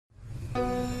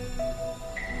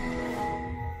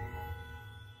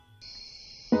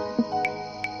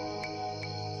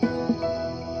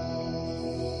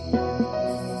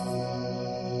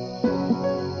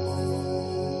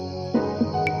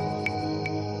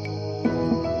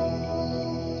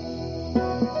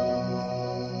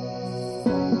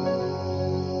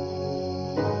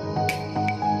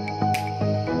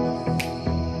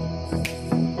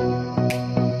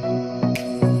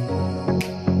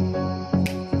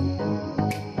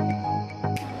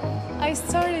I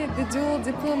started the dual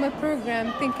diploma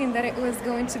program thinking that it was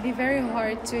going to be very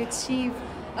hard to achieve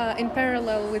in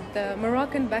parallel with the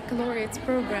Moroccan baccalaureate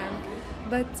program.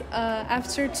 But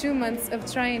after 2 months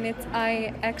of trying it,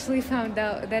 I actually found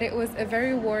out that it was a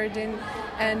very rewarding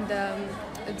and a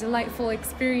delightful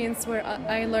experience where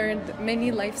I learned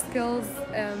many life skills,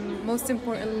 most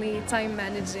importantly time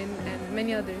managing and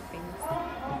many other things.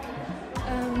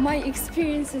 My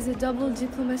experience as a double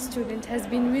diploma student has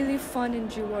been really fun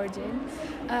and rewarding.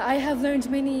 I have learned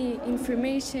many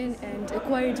information and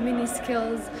acquired many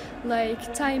skills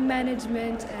like time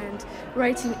management and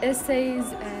writing essays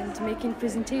and making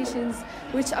presentations,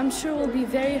 which I'm sure will be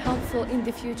very helpful in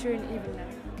the future and even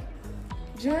now.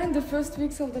 During the first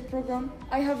weeks of the program,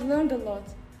 I have learned a lot.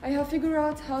 I have figured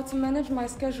out how to manage my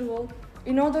schedule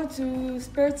in order to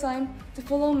spare time to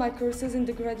follow my courses in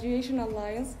the Graduation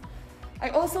Alliance. I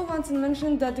also want to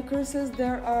mention that the courses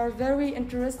there are very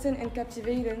interesting and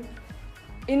captivating.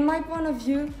 In my point of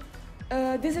view,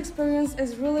 this experience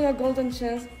is really a golden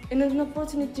chance and an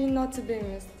opportunity not to be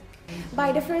missed.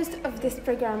 By the first of this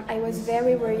program, I was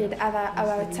very worried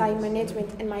about time management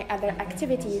and my other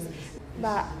activities,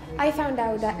 but I found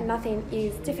out that nothing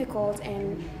is difficult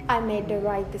and I made the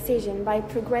right decision. By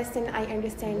progressing, I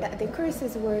understand that the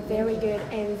courses were very good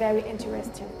and very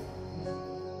interesting.